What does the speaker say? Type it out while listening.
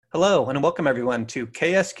Hello, and welcome everyone to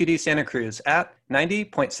KSQD Santa Cruz at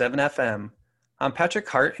 90.7 FM. I'm Patrick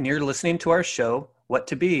Hart, and you're listening to our show, What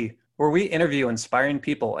to Be, where we interview inspiring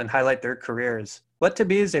people and highlight their careers. What to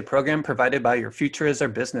Be is a program provided by Your Future is Our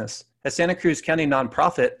Business, a Santa Cruz County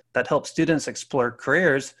nonprofit that helps students explore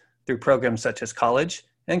careers through programs such as college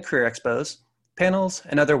and career expos, panels,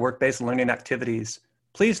 and other work-based learning activities.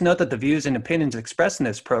 Please note that the views and opinions expressed in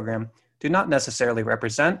this program do not necessarily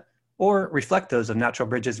represent or reflect those of Natural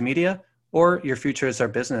Bridges Media or Your Future is Our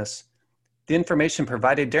Business. The information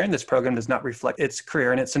provided during this program does not reflect its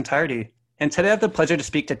career in its entirety. And today I have the pleasure to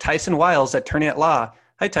speak to Tyson Wiles, attorney at law.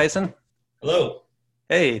 Hi, Tyson. Hello.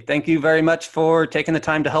 Hey, thank you very much for taking the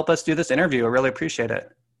time to help us do this interview. I really appreciate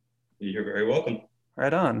it. You're very welcome.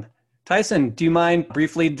 Right on. Tyson, do you mind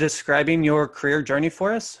briefly describing your career journey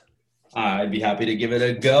for us? I'd be happy to give it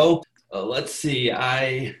a go. Let's see.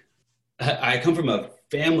 I come from a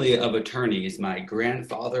family of attorneys. My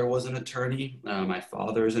grandfather was an attorney. My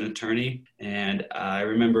father is an attorney. And I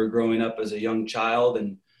remember growing up as a young child,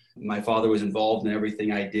 and my father was involved in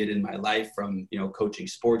everything I did in my life, from, coaching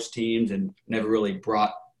sports teams, and never really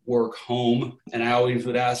brought work home. And I always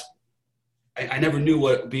would ask, I never knew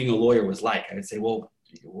what being a lawyer was like. I would say, well,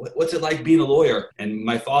 what's it like being a lawyer? And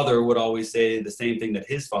my father would always say the same thing that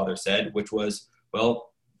his father said, which was,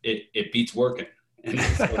 well, it beats working. And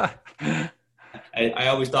so I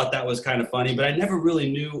always thought that was kind of funny, but I never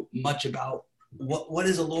really knew much about what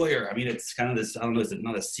is a lawyer. I mean, it's kind of this, I don't know, it's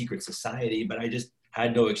not a secret society, but I just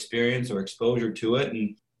had no experience or exposure to it.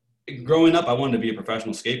 And growing up, I wanted to be a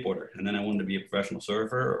professional skateboarder, and then I wanted to be a professional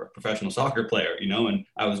surfer or a professional soccer player, and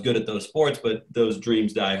I was good at those sports, but those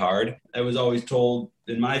dreams die hard. I was always told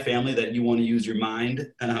in my family that you want to use your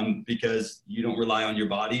mind because you don't rely on your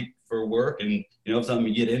body for work. And, if something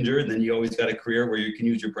you get injured, then you always got a career where you can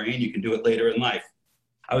use your brain. You can do it later in life.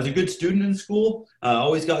 I was a good student in school,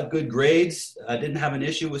 always got good grades. I didn't have an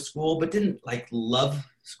issue with school, but didn't love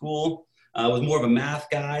school. I was more of a math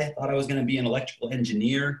guy. Thought I was going to be an electrical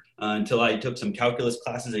engineer until I took some calculus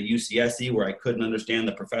classes at UCSC where I couldn't understand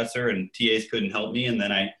the professor and TAs couldn't help me. And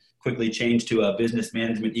then I quickly changed to business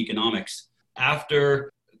management economics.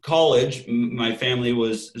 After college, my family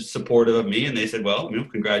was supportive of me, and they said, well,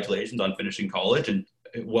 congratulations on finishing college and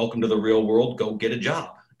welcome to the real world. Go get a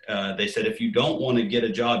job. They said, if you don't want to get a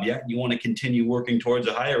job yet, you want to continue working towards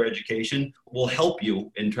a higher education, we'll help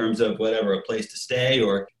you in terms of whatever, a place to stay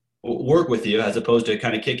or work with you, as opposed to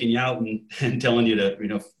kind of kicking you out and telling you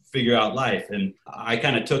to, figure out life. And I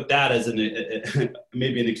kind of took that as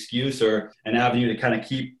maybe an excuse or an avenue to kind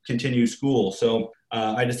of continue school. So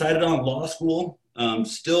I decided on law school,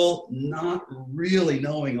 still not really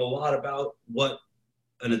knowing a lot about what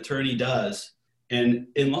an attorney does. And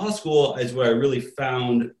in law school is where I really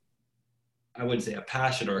found, I wouldn't say a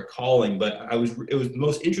passion or a calling, but it was the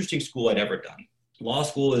most interesting school I'd ever done. Law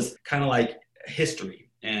school is kind of like history.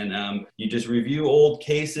 And you just review old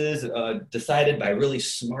cases decided by really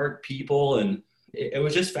smart people. And it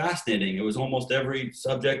was just fascinating. It was almost every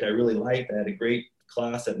subject I really liked. I had a great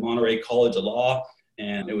class at Monterey College of Law,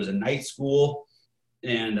 and it was a night school.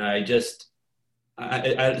 And it's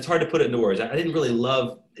hard to put it into words. I didn't really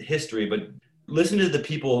love history, but listen to the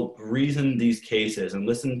people reason these cases and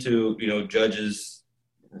listen to, judges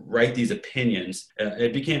write these opinions. I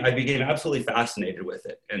became absolutely fascinated with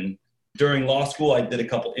it. And during law school, I did a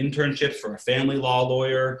couple internships for a family law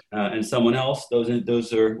lawyer and someone else.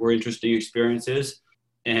 Those were interesting experiences.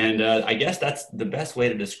 And I guess that's the best way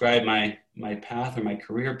to describe my path or my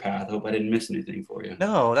career path. I hope I didn't miss anything for you.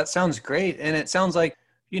 No, that sounds great. And it sounds like,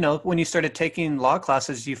 when you started taking law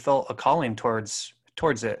classes, you felt a calling towards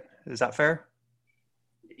it. Is that fair?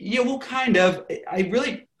 Yeah, well, kind of.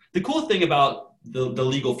 The cool thing about the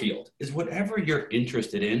legal field is whatever you're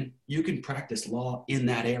interested in, you can practice law in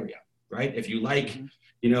that area. Right? If you like,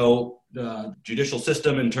 the judicial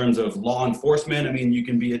system in terms of law enforcement, you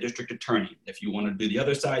can be a district attorney. If you want to do the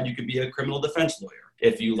other side, you could be a criminal defense lawyer.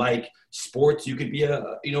 If you like sports, you could be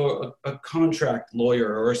a contract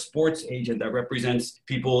lawyer or a sports agent that represents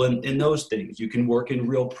people in those things. You can work in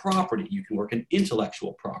real property. You can work in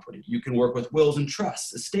intellectual property. You can work with wills and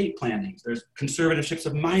trusts, estate plannings. There's conservatorships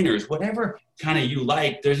of minors, whatever kind of you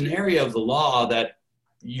like. There's an area of the law that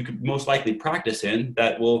you could most likely practice in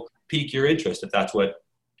that will pique your interest if that's what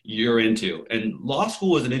you're into. And law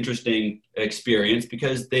school was an interesting experience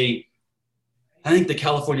because I think the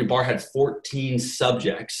California bar had 14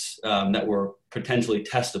 subjects that were potentially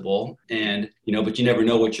testable, and but you never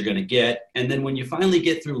know what you're going to get. And then when you finally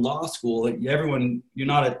get through law school, you're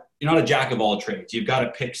not a jack of all trades. You've got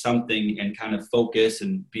to pick something and kind of focus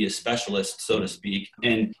and be a specialist, so to speak.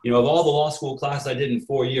 And of all the law school classes I did in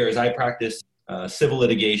 4 years, I practiced civil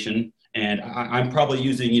litigation. And I'm probably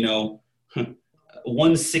using,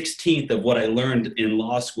 1/16 of what I learned in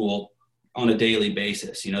law school on a daily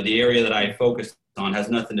basis. The area that I focused on has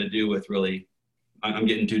nothing to do with really, I'm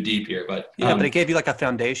getting too deep here, but yeah, but it gave you like a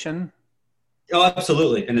foundation. oh,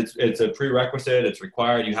 absolutely. And it's a prerequisite. It's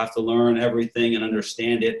required. You have to learn everything and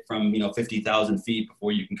understand it from, 50,000 feet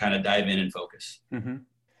before you can kind of dive in and focus. Mm-hmm.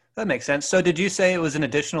 That makes sense. So did you say it was an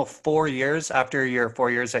additional 4 years after your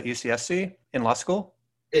 4 years at UCSC in law school?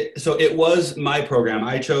 So it was my program.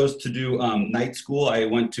 I chose to do night school. I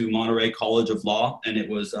went to Monterey College of Law, and it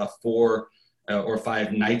was 4 or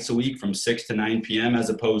 5 nights a week from 6 to 9 p.m. as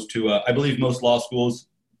opposed to, I believe most law schools,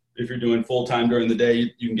 if you're doing full time during the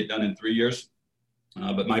day, you can get done in 3 years.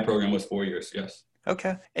 But my program was 4 years, yes.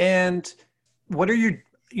 Okay. And what are your,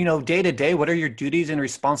 day to day, what are your duties and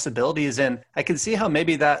responsibilities? And I can see how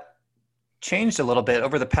maybe that changed a little bit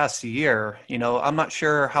over the past year. I'm not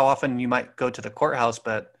sure how often you might go to the courthouse,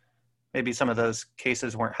 but maybe some of those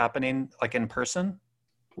cases weren't happening like in person.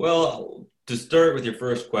 Well, to start with your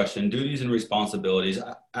first question, duties and responsibilities.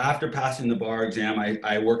 After passing the bar exam,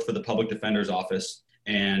 I worked for the public defender's office,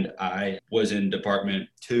 and I was in Department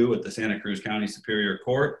 2 at the Santa Cruz County Superior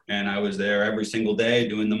Court, and I was there every single day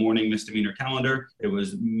doing the morning misdemeanor calendar. It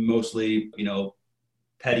was mostly,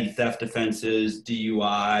 petty theft offenses,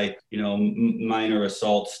 DUI, minor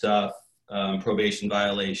assault stuff, probation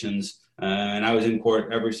violations. And I was in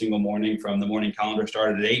court every single morning from the morning calendar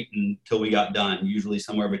started at 8 until we got done, usually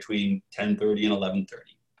somewhere between 10:30 and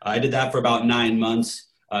 11:30. I did that for about 9 months.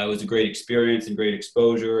 It was a great experience and great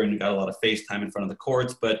exposure, and got a lot of face time in front of the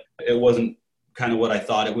courts, but it wasn't kind of what I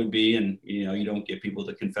thought it would be. And, you don't get people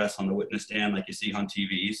to confess on the witness stand like you see on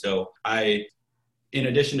TV. So in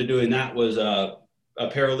addition to doing that, was a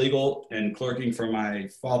paralegal and clerking for my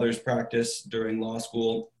father's practice during law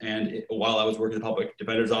school and while I was working in the public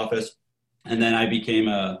defender's office. And then I became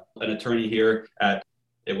an attorney here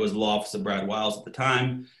it was the law office of Brad Wiles at the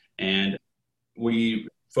time. And we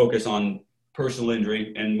focus on personal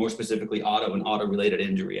injury and more specifically auto and auto-related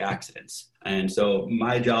injury accidents. And so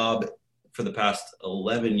my job for the past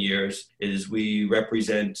 11 years is we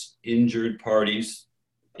represent injured parties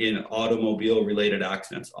in automobile-related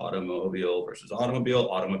accidents, automobile versus automobile,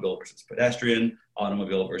 automobile versus pedestrian,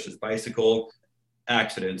 automobile versus bicycle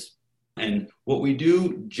accidents. And what we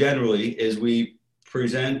do generally is we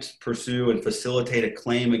present, pursue, and facilitate a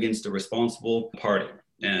claim against a responsible party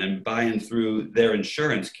and by and through their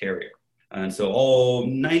insurance carrier. And so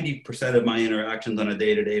 90% of my interactions on a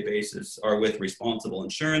day-to-day basis are with responsible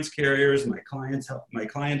insurance carriers, my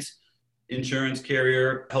clients' insurance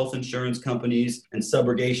carrier, health insurance companies, and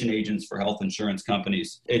subrogation agents for health insurance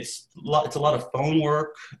companies. It's a lot of phone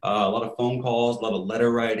work, a lot of phone calls, a lot of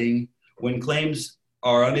letter writing. When claims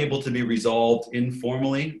are unable to be resolved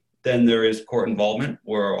informally, then there is court involvement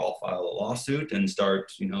where I'll file a lawsuit and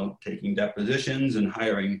start, taking depositions and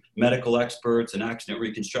hiring medical experts and accident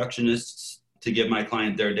reconstructionists to give my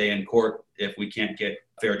client their day in court if we can't get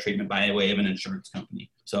fair treatment by way of an insurance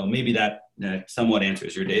company. So maybe that somewhat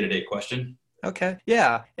answers your day-to-day question. Okay.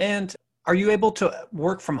 Yeah. And are you able to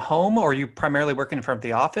work from home, or are you primarily working from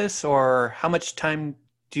the office, or how much time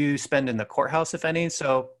do you spend in the courthouse, if any?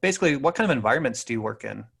 So basically, what kind of environments do you work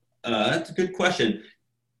in? That's a good question.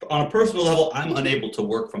 On a personal level, I'm unable to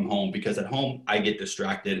work from home because at home I get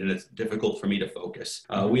distracted and it's difficult for me to focus.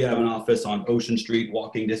 We have an office on Ocean Street,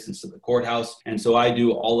 walking distance to the courthouse. And so I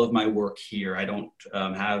do all of my work here. I don't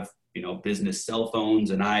have business cell phones,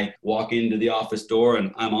 and I walk into the office door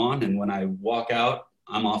and I'm on. And when I walk out,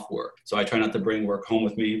 I'm off work. So I try not to bring work home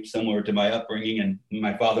with me, similar to my upbringing, and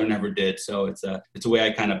my father never did. So it's a way I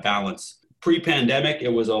kind of balance. Pre-pandemic, it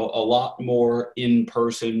was a lot more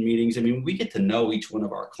in-person meetings. I mean, we get to know each one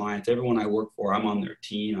of our clients. Everyone I work for, I'm on their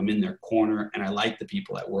team, I'm in their corner, and I like the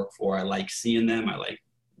people I work for. I like seeing them. I like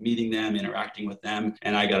meeting them, interacting with them.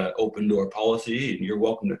 And I got an open door policy, and you're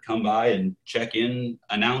welcome to come by and check in,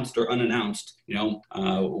 announced or unannounced.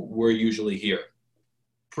 We're usually here.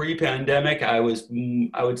 Pre-pandemic, I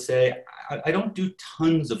would say I don't do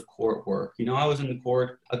tons of court work. I was in the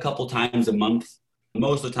court a couple times a month.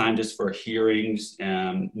 Most of the time just for hearings,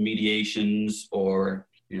 mediations, or,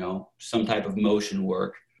 some type of motion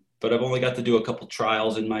work. But I've only got to do a couple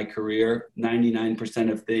trials in my career. 99%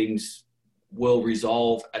 of things will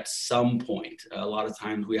resolve at some point. A lot of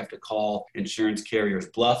times we have to call insurance carriers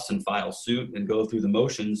bluffs and file suit and go through the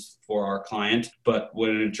motions for our client. But when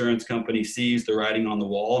an insurance company sees the writing on the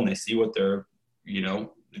wall and they see what they're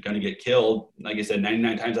going to get killed, like I said,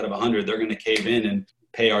 99 times out of 100, they're going to cave in and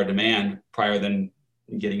pay our demand prior than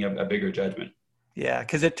getting a bigger judgment. Yeah,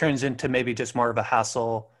 because it turns into maybe just more of a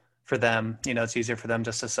hassle for them. It's easier for them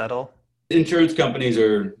just to settle. Insurance companies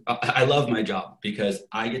I love my job because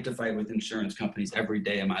I get to fight with insurance companies every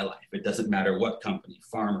day of my life. It doesn't matter what company,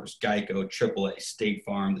 Farmers, Geico, AAA, State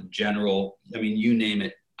Farm, the General, I mean, you name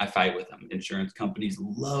it, I fight with them. Insurance companies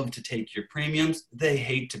love to take your premiums. They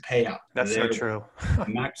hate to pay out. That's so true.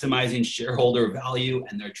 Maximizing shareholder value,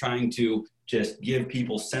 and they're trying to just give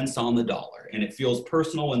people cents on the dollar. And it feels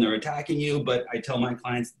personal when they're attacking you, but I tell my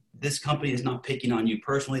clients, this company is not picking on you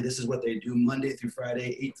personally. This is what they do Monday through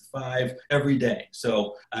Friday, 8 to 5, every day.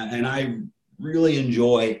 So, and I really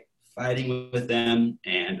enjoy fighting with them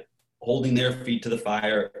and holding their feet to the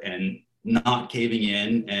fire and not caving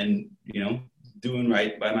in and, doing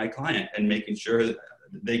right by my client and making sure that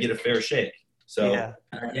they get a fair shake. So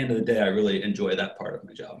At the end of the day, I really enjoy that part of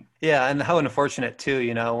my job. Yeah. And how unfortunate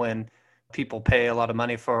too, when people pay a lot of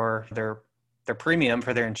money for their premium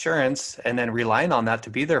for their insurance and then relying on that to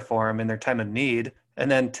be there for them in their time of need. And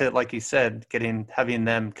then to, like you said, having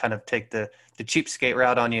them kind of take the cheapskate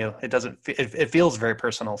route on you. It feels very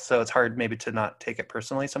personal. So it's hard maybe to not take it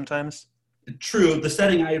personally sometimes. True. The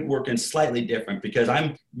setting I work in is slightly different because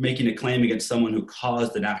I'm making a claim against someone who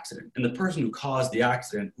caused an accident. And the person who caused the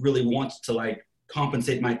accident really wants to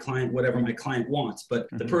compensate my client, whatever my client wants. But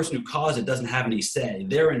the person who caused it doesn't have any say.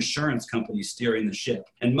 Their insurance company is steering the ship.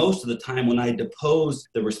 And most of the time when I depose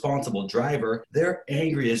the responsible driver, they're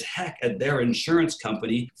angry as heck at their insurance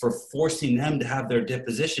company for forcing them to have their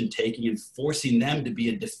deposition taken and forcing them to be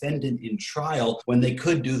a defendant in trial when they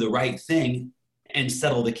could do the right thing and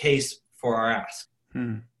settle the case for our ask,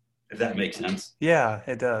 if that makes sense. Yeah,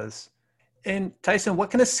 it does. And Tyson,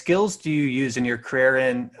 what kind of skills do you use in your career?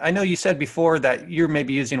 And I know you said before that you're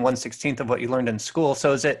maybe using 1/16 of what you learned in school.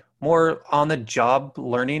 So is it more on the job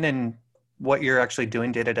learning and what you're actually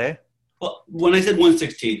doing day to day? Well, when I said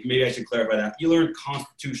 1/16, maybe I should clarify that. You learn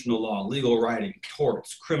constitutional law, legal writing,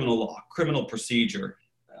 torts, criminal law, criminal procedure.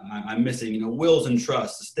 I'm missing, wills and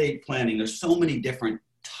trusts, estate planning. There's so many different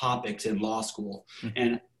topics in law school.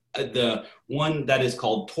 And the one that is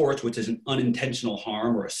called torts, which is an unintentional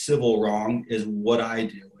harm or a civil wrong, is what I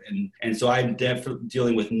do. And so I'm definitely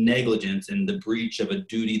dealing with negligence and the breach of a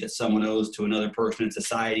duty that someone owes to another person in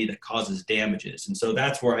society that causes damages. And so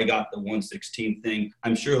that's where I got the 1/16 thing.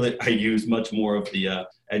 I'm sure that I use much more of the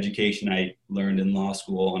education I learned in law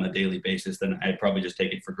school on a daily basis than I'd probably just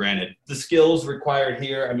take it for granted. The skills required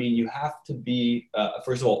here, I mean, you have to be,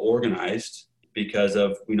 first of all, organized because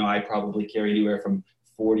of, I probably carry anywhere from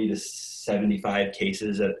 40 to 75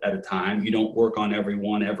 cases at a time. You don't work on every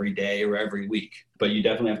one every day or every week, but you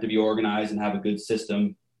definitely have to be organized and have a good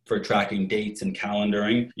system for tracking dates and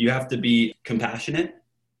calendaring. You have to be compassionate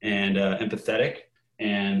and empathetic.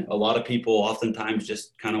 And a lot of people oftentimes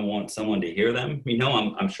just kind of want someone to hear them.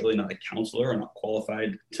 I'm surely not a counselor. I'm not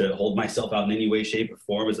qualified to hold myself out in any way, shape, or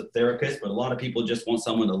form as a therapist, but a lot of people just want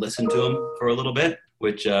someone to listen to them for a little bit,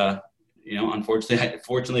 which,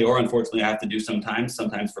 fortunately or unfortunately, I have to do sometimes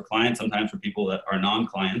for clients, sometimes for people that are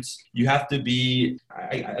non-clients. You have to be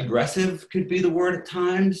aggressive, could be the word at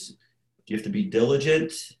times. You have to be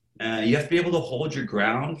diligent. You have to be able to hold your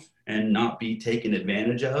ground and not be taken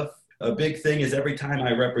advantage of. A big thing is every time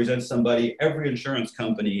I represent somebody, every insurance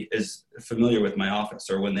company is familiar with my office,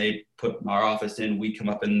 or when they put our office in, we come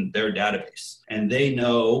up in their database. And they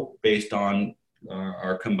know, based on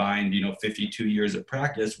our combined, 52 years of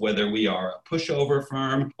practice, whether we are a pushover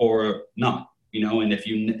firm or not.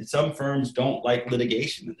 And some firms don't like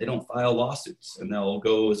litigation, they don't file lawsuits, and they'll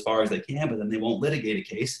go as far as they can, but then they won't litigate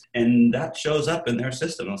a case. And that shows up in their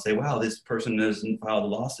system. They'll say, wow, this person hasn't filed a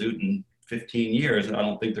lawsuit in 15 years, and I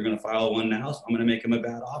don't think they're going to file one now, so I'm going to make them a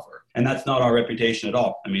bad offer. And that's not our reputation at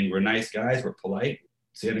all. I mean, we're nice guys, we're polite,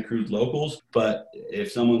 Santa Cruz locals, but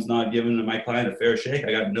if someone's not giving my client a fair shake,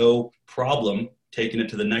 I got no problem taking it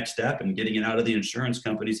to the next step and getting it out of the insurance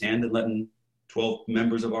company's hand and letting 12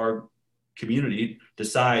 members of our community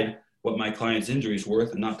decide what my client's injury is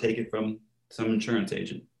worth and not take it from some insurance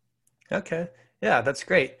agent. Okay. Yeah, that's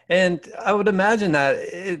great. And I would imagine that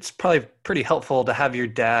it's probably pretty helpful to have your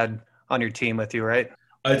dad on your team with you, right?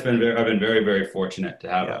 I've been very, very fortunate to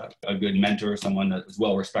have a good mentor, someone that is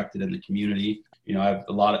well respected in the community. I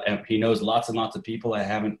have he knows lots and lots of people. I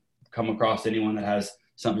haven't come across anyone that has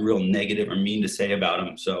something real negative or mean to say about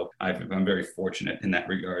him. So I'm very fortunate in that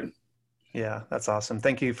regard. Yeah, that's awesome.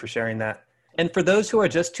 Thank you for sharing that. And for those who are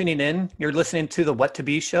just tuning in, you're listening to the What to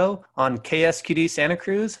Be show on KSQD Santa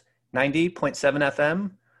Cruz, 90.7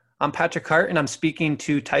 FM. I'm Patrick Hart, and I'm speaking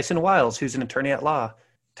to Tyson Wiles, who's an attorney at law.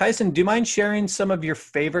 Tyson, do you mind sharing some of your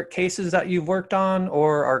favorite cases that you've worked on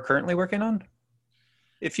or are currently working on?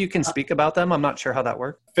 If you can speak about them, I'm not sure how that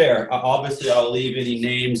works. Fair. Obviously, I'll leave any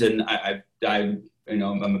names, and I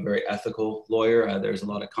I'm a very ethical lawyer. There's a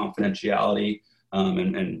lot of confidentiality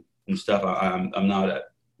and stuff I'm not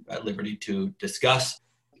at liberty to discuss.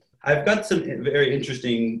 I've done some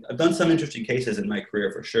interesting cases in my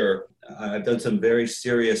career for sure. I've done some very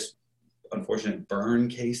serious, unfortunate burn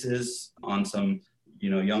cases on some,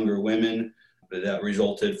 younger women that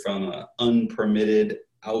resulted from an unpermitted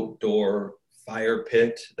outdoor fire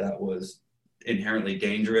pit that was inherently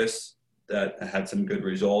dangerous, that had some good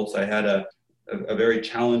results. I had a very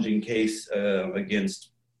challenging case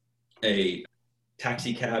against a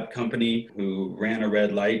taxi cab company who ran a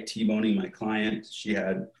red light, T-boning my client. She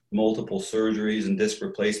had multiple surgeries and disc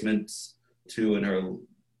replacements, 2 in her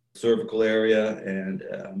cervical area and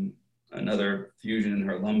another fusion in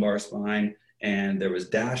her lumbar spine. And there was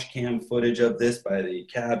dash cam footage of this by the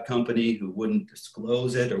cab company who wouldn't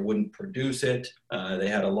disclose it or wouldn't produce it. They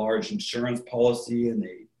had a large insurance policy and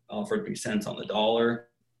they offered me cents on the dollar.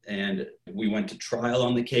 And we went to trial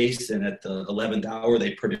on the case, and at the 11th hour,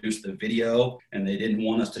 they produced the video, and they didn't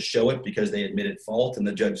want us to show it because they admitted fault. And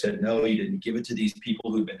the judge said, no, you didn't give it to these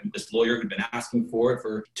people this lawyer who'd been asking for it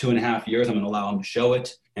for 2.5 years. I'm going to allow them to show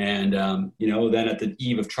it. And, then at the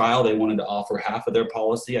eve of trial, they wanted to offer half of their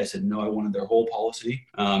policy. I said, no, I wanted their whole policy.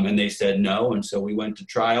 And they said no. And so we went to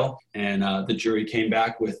trial, and the jury came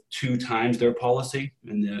back with 2 times their policy.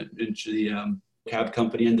 And the cab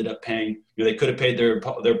company ended up paying, they could have paid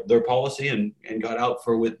their policy and got out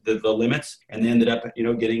with the limits, and they ended up,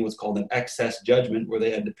 getting what's called an excess judgment, where they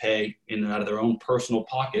had to pay out of their own personal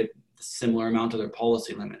pocket a similar amount to their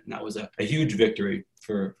policy limit. And that was a huge victory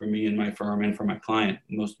for me and my firm and for my client,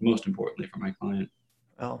 most importantly for my client.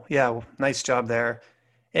 Oh, yeah. Nice job there.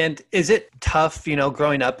 And is it tough,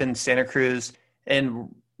 growing up in Santa Cruz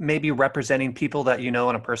and maybe representing people that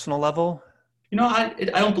on a personal level? I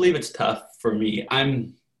don't believe it's tough for me.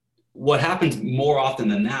 What happens more often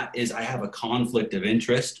than that is I have a conflict of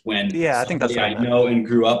interest when I think that's what I know and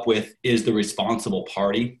grew up with is the responsible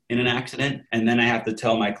party in an accident. And then I have to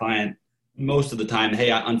tell my client most of the time, hey,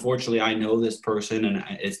 unfortunately, I know this person, and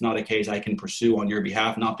it's not a case I can pursue on your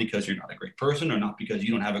behalf, not because you're not a great person or not because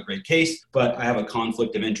you don't have a great case, but I have a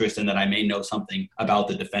conflict of interest in that I may know something about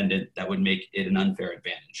the defendant that would make it an unfair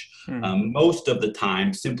advantage. Most of the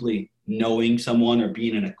time, simply knowing someone or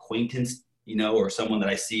being an acquaintance, or someone that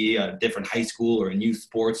I see at a different high school or in youth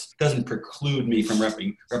sports doesn't preclude me from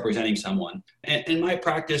representing someone. And my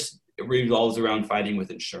practice revolves around fighting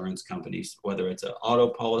with insurance companies, whether it's an auto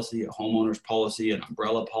policy, a homeowner's policy, an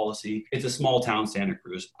umbrella policy. It's a small town, Santa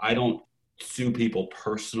Cruz. I don't sue people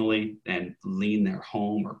personally and lien their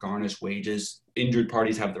home or garnish wages. Injured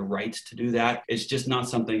parties have the right to do that. It's just not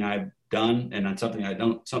something I've done, and not something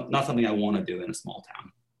I want to do in a small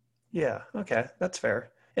town. Yeah. Okay. That's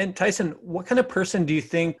fair. And Tyson, what kind of person do you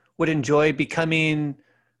think would enjoy becoming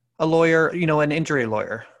a lawyer, an injury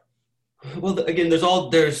lawyer? Well, again,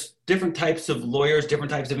 there's different types of lawyers, different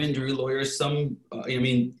types of injury lawyers. Some,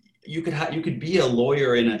 you could be a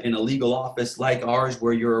lawyer in a legal office like ours,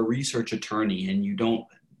 where you're a research attorney and you don't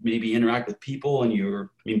maybe interact with people,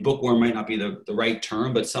 and bookworm might not be the right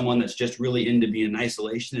term, but someone that's just really into being in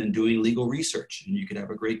isolation and doing legal research, and you could have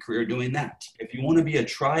a great career doing that. If you want to be a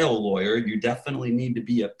trial lawyer, you definitely need to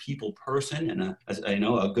be a people person and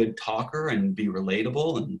a good talker and be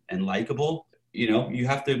relatable and likable. You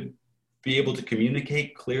have to be able to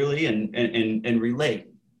communicate clearly and relate.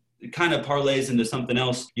 It kind of parlays into something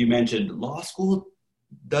else you mentioned. Law school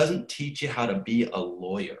doesn't teach you how to be a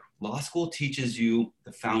lawyer. Law school teaches you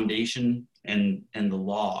the foundation and the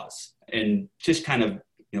laws, and just kind of,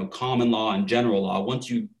 common law and general law.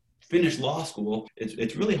 Once you finish law school,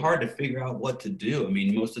 it's really hard to figure out what to do.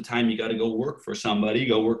 Most of the time you got to go work for somebody,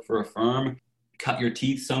 go work for a firm, cut your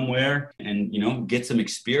teeth somewhere, and, get some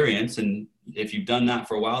experience. And if you've done that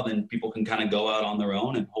for a while, then people can kind of go out on their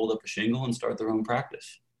own and hold up a shingle and start their own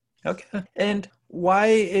practice. Okay. And why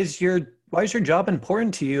is your job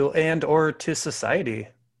important to you and or to society?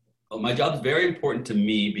 Well, my job is very important to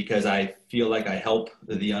me because I feel like I help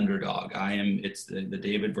the underdog. It's the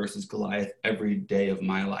David versus Goliath every day of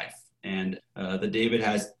my life. And the David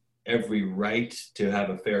has every right to have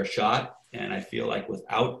a fair shot. And I feel like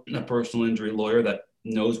without a personal injury lawyer that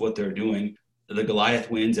knows what they're doing, the Goliath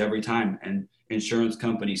wins every time. And insurance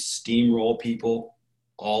companies steamroll people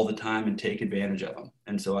all the time and take advantage of them.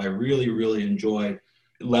 And so I really, really enjoy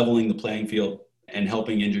leveling the playing field and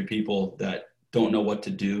helping injured people that don't know what to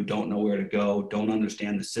do, don't know where to go, don't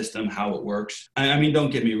understand the system, how it works. Don't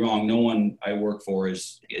get me wrong. No one I work for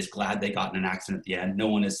is glad they got in an accident at the end. No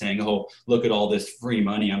one is saying, oh, look at all this free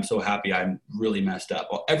money. I'm so happy I'm really messed up.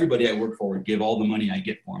 Well, everybody I work for would give all the money I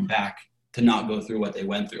get for them back to not go through what they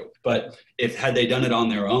went through. But had they done it on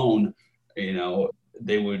their own,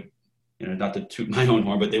 they would, not to toot my own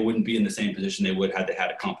horn, but they wouldn't be in the same position they would had they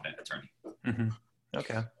had a competent attorney. Mm-hmm.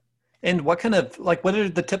 Okay. And what are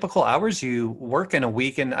the typical hours you work in a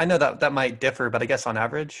week? And I know that might differ, but I guess on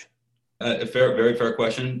average. Very fair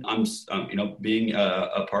question. I'm, being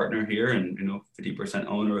a partner here and, 50%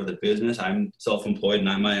 owner of the business, I'm self-employed and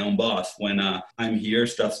I'm my own boss. When I'm here,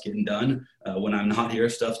 stuff's getting done. When I'm not here,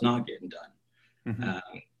 stuff's not getting done.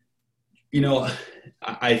 Mm-hmm.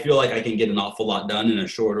 I feel like I can get an awful lot done in a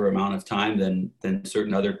shorter amount of time than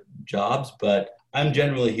certain other jobs, but I'm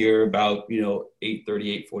generally here about,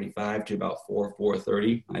 8:30, 8:45 to about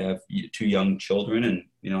 4:30. I have 2 young children and,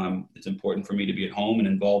 it's important for me to be at home and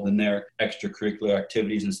involved in their extracurricular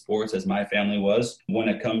activities and sports as my family was. When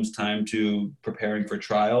it comes time to preparing for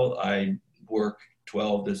trial, I work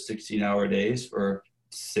 12 to 16-hour days for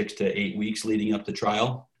 6 to 8 weeks leading up to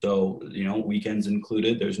trial. So, weekends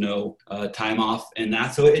included, there's no time off in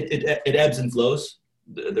that. So it ebbs and flows.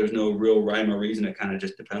 There's no real rhyme or reason. It kind of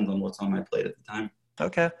just depends on what's on my plate at the time.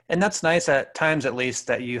 Okay. And that's nice at times, at least,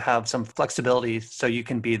 that you have some flexibility so you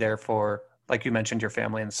can be there for, like you mentioned, your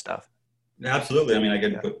family and stuff. Absolutely. I mean, I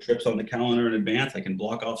can put trips on the calendar in advance. I can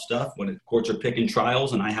block off stuff when courts are picking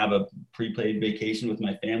trials and I have a prepaid vacation with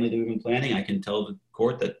my family that we've been planning. I can tell the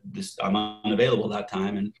court that I'm unavailable that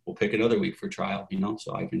time and we'll pick another week for trial,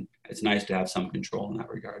 so it's nice to have some control in that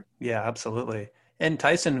regard. Yeah, absolutely. And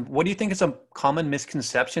Tyson, what do you think is a common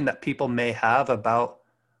misconception that people may have about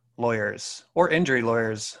lawyers or injury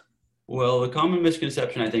lawyers? Well, the common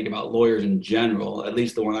misconception I think about lawyers in general, at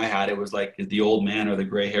least the one I had, it was like the old man or the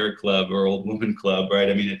gray hair club or old woman club, right?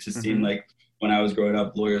 I mean, it just seemed like when I was growing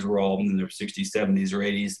up, lawyers were all in their 60s, 70s, or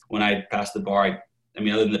 80s. When I passed the bar,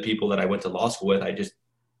 other than the people that I went to law school with, I just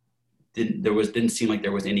didn't seem like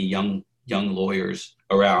there was any young lawyers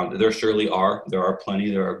around. There surely are. There are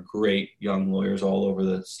plenty. There are great young lawyers all over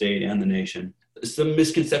the state and the nation. Some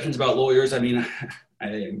misconceptions about lawyers. I mean,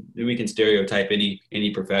 we can stereotype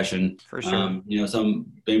any profession. For sure.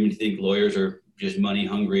 Some maybe think lawyers are just money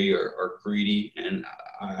hungry or greedy. And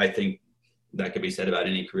I think that could be said about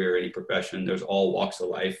any career, any profession. There's all walks of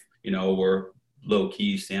life. We're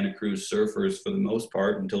low-key Santa Cruz surfers for the most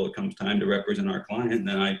part until it comes time to represent our client. And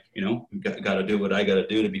then I got to do what I got to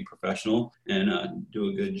do to be professional and do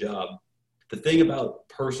a good job. The thing about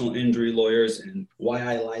personal injury lawyers and why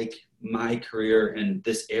I like my career in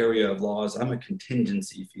this area of law is I'm a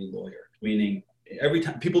contingency fee lawyer, meaning every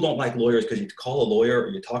time people don't like lawyers because you call a lawyer or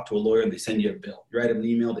you talk to a lawyer and they send you a bill. You write them an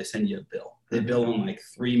email, they send you a bill. They bill on like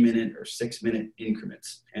 3-minute or 6-minute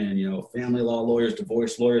increments. And, family law lawyers,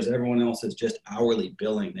 divorce lawyers, everyone else is just hourly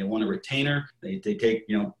billing. They want a retainer. They take,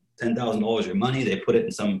 $10,000 of your money, they put it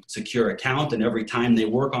in some secure account. And every time they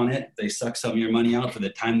work on it, they suck some of your money out for the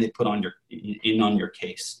time they put on your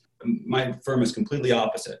case. My firm is completely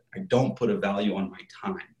opposite. I don't put a value on my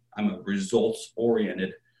time. I'm a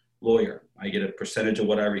results-oriented lawyer. I get a percentage of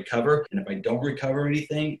what I recover. And if I don't recover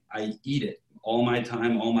anything, I eat it. All my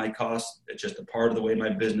time, all my costs, it's just a part of the way my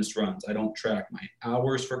business runs. I don't track my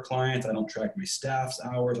hours for clients. I don't track my staff's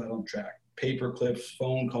hours. I don't track paper clips,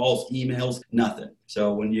 phone calls, emails, nothing.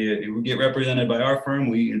 So when you get represented by our firm,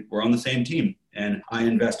 we're on the same team. And I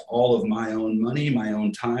invest all of my own money, my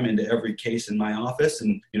own time into every case in my office.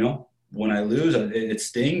 And, when I lose, it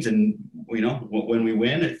stings. And, when we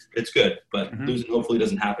win, it's good. But losing hopefully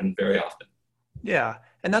doesn't happen very often. Yeah.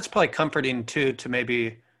 And that's probably comforting, too, to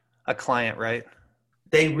maybe a client, right?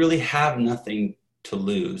 They really have nothing to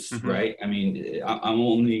lose, right? I mean, I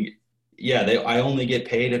only get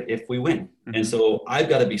paid if we win. And so I've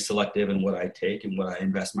got to be selective in what I take and what I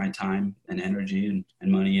invest my time and energy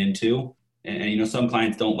and money into. And, some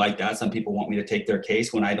clients don't like that. Some people want me to take their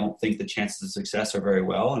case when I don't think the chances of success are very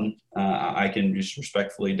well. And I can just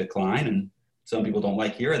respectfully decline. And some people don't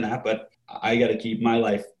like hearing that, but I got to keep my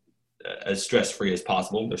life as stress-free as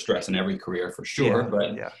possible. There's stress in every career for sure,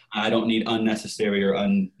 but I don't need unnecessary or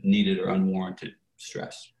unneeded or unwarranted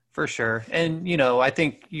stress. For sure. And, I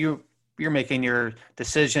think you're making your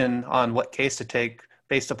decision on what case to take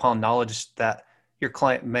based upon knowledge that your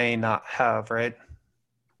client may not have, right?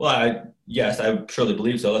 Well, yes, I surely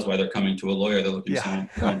believe so. That's why they're coming to a lawyer. They're looking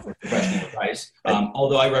for professional advice.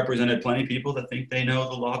 Although I represented plenty of people that think they know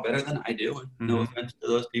the law better than I do. And no offense to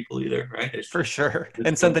those people either, right? For sure.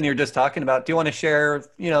 And something you're just talking about. Do you want to share,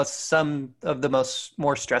 some of the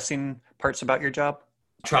more stressing parts about your job?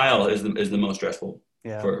 Trial is the most stressful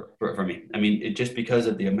for me. I mean, just because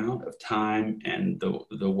of the amount of time and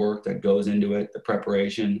the work that goes into it, the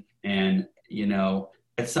preparation, and,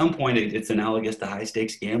 at some point, it's analogous to high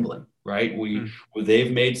stakes gambling, right?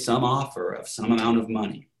 They've made some offer of some amount of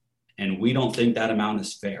money, and we don't think that amount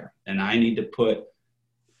is fair. And I need to put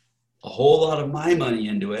a whole lot of my money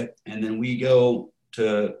into it. And then we go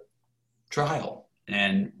to trial,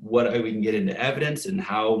 and what we can get into evidence and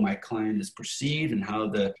how my client is perceived and how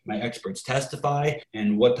my experts testify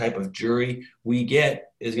and what type of jury we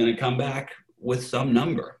get is going to come back with some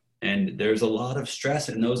number. And there's a lot of stress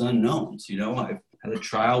in those unknowns. I've had a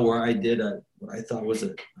trial where I did what I thought was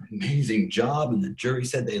an amazing job, and the jury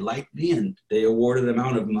said they liked me and they awarded an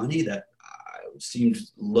amount of money that seemed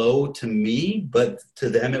low to me, but to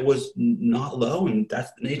them it was not low. And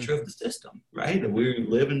that's the nature of the system, right? We're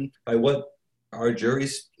living by what our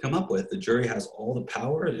juries come up with. The jury has all the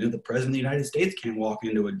power. The president of the United States can't walk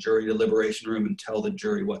into a jury deliberation room and tell the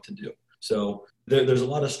jury what to do. So there's a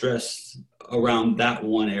lot of stress around that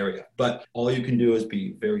one area, but all you can do is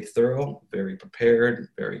be very thorough, very prepared,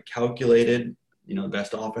 very calculated. The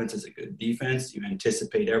best offense is a good defense. You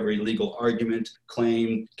anticipate every legal argument,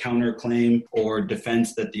 claim, counterclaim, or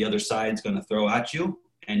defense that the other side's going to throw at you,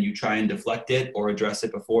 and you try and deflect it or address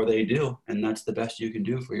it before they do. And that's the best you can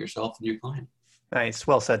do for yourself and your client. Nice.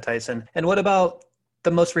 Well said, Tyson. And what about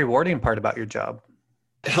the most rewarding part about your job?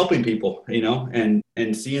 Helping people, and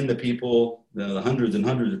seeing the people, the hundreds and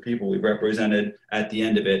hundreds of people we've represented at the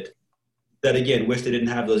end of it, that again, wish they didn't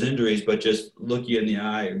have those injuries, but just look you in the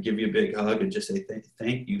eye or give you a big hug and just say,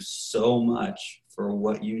 thank you so much for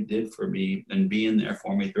what you did for me and being there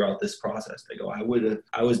for me throughout this process. They go, I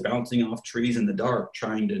was bouncing off trees in the dark,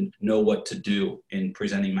 trying to know what to do in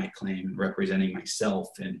presenting my claim and representing myself.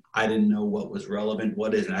 And I didn't know what was relevant,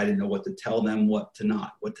 what isn't. I didn't know what to tell them, what to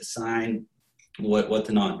not, what to sign, what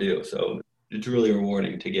to not do. So it's really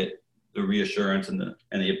rewarding to get the reassurance and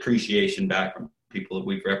the appreciation back from people that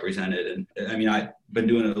we've represented. And I mean, I've been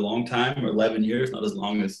doing it a long time, or 11 years, not as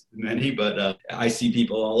long as many, but I see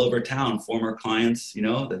people all over town, former clients,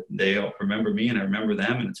 that they all remember me and I remember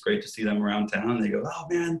them. And it's great to see them around town. They go, oh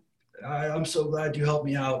man, I'm so glad you helped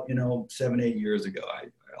me out, 7-8 years ago.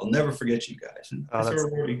 I'll never forget you guys. And that's a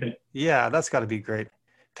rewarding thing. Yeah, that's got to be great.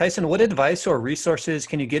 Tyson, what advice or resources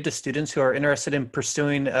can you give to students who are interested in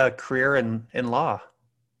pursuing a career in law?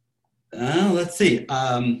 Let's see.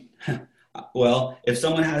 Well, if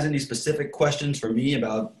someone has any specific questions for me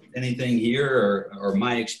about anything here or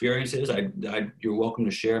my experiences, you're welcome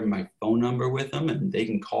to share my phone number with them, and they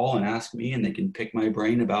can call and ask me, and they can pick my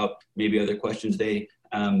brain about maybe other questions they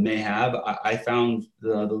may have. I found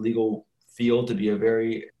the legal field to be a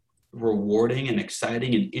very rewarding and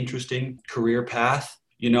exciting and interesting career path.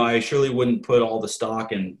 I surely wouldn't put all the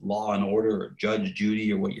stock in Law and Order or Judge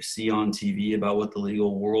Judy or what you see on TV about what the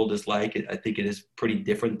legal world is like. I think it is pretty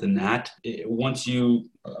different than that. Once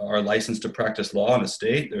you are licensed to practice law in a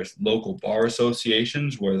state, there's local bar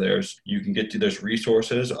associations where there's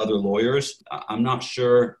resources, other lawyers. I'm not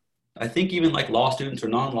sure. I think even like law students or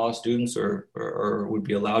non-law students or would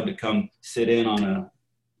be allowed to come sit in on a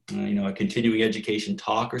continuing education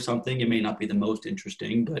talk or something. It may not be the most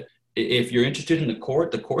interesting, but if you're interested in the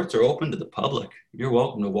courts are open to the public. You're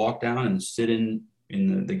welcome to walk down and sit in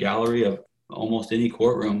the gallery of almost any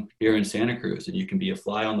courtroom here in Santa Cruz, and you can be a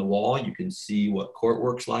fly on the wall. You can see what court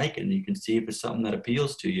work's like, and you can see if it's something that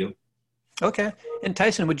appeals to you. Okay. And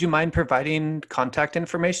Tyson, would you mind providing contact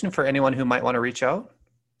information for anyone who might want to reach out?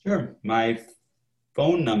 Sure. My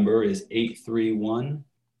phone number is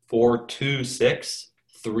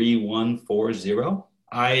 831-426-3140.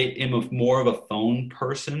 I am more of a phone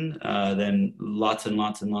person than lots and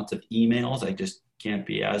lots and lots of emails. I just can't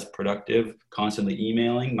be as productive constantly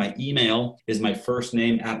emailing. My email is my first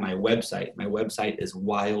name at my website. My website is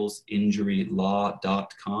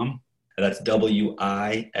wilesinjurylaw.com. That's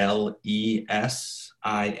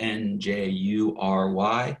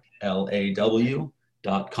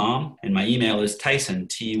WILESINJURYLAW.com. And my email is Tyson,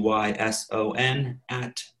 TYSON,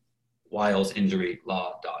 at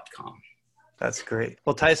wilesinjurylaw.com. That's great.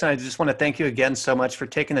 Well, Tyson, I just want to thank you again so much for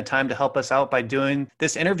taking the time to help us out by doing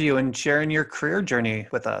this interview and sharing your career journey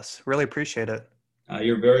with us. Really appreciate it.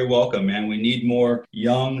 You're very welcome, man. We need more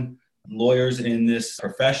young lawyers in this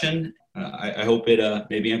profession. I hope it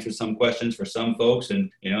maybe answers some questions for some folks,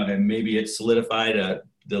 and maybe it solidified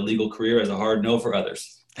the legal career as a hard no for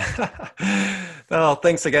others. Well,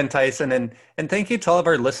 thanks again, Tyson. And thank you to all of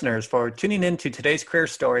our listeners for tuning in to today's career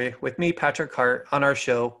story with me, Patrick Hart, on our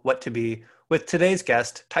show, What to Be, with today's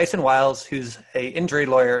guest, Tyson Wiles, who's an injury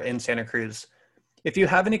lawyer in Santa Cruz. If you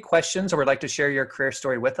have any questions or would like to share your career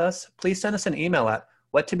story with us, please send us an email at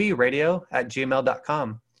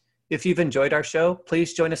whattoberadio@gmail.com. If you've enjoyed our show,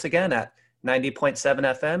 please join us again at 90.7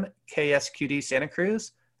 FM, KSQD Santa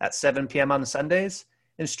Cruz at 7 p.m. on Sundays,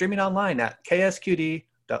 and streaming online at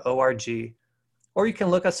ksqd.org. Or you can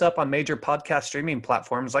look us up on major podcast streaming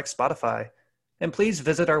platforms like Spotify. And please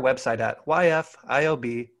visit our website at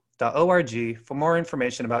yfiob.org for more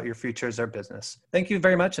information about your futures or business. Thank you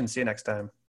very much and see you next time.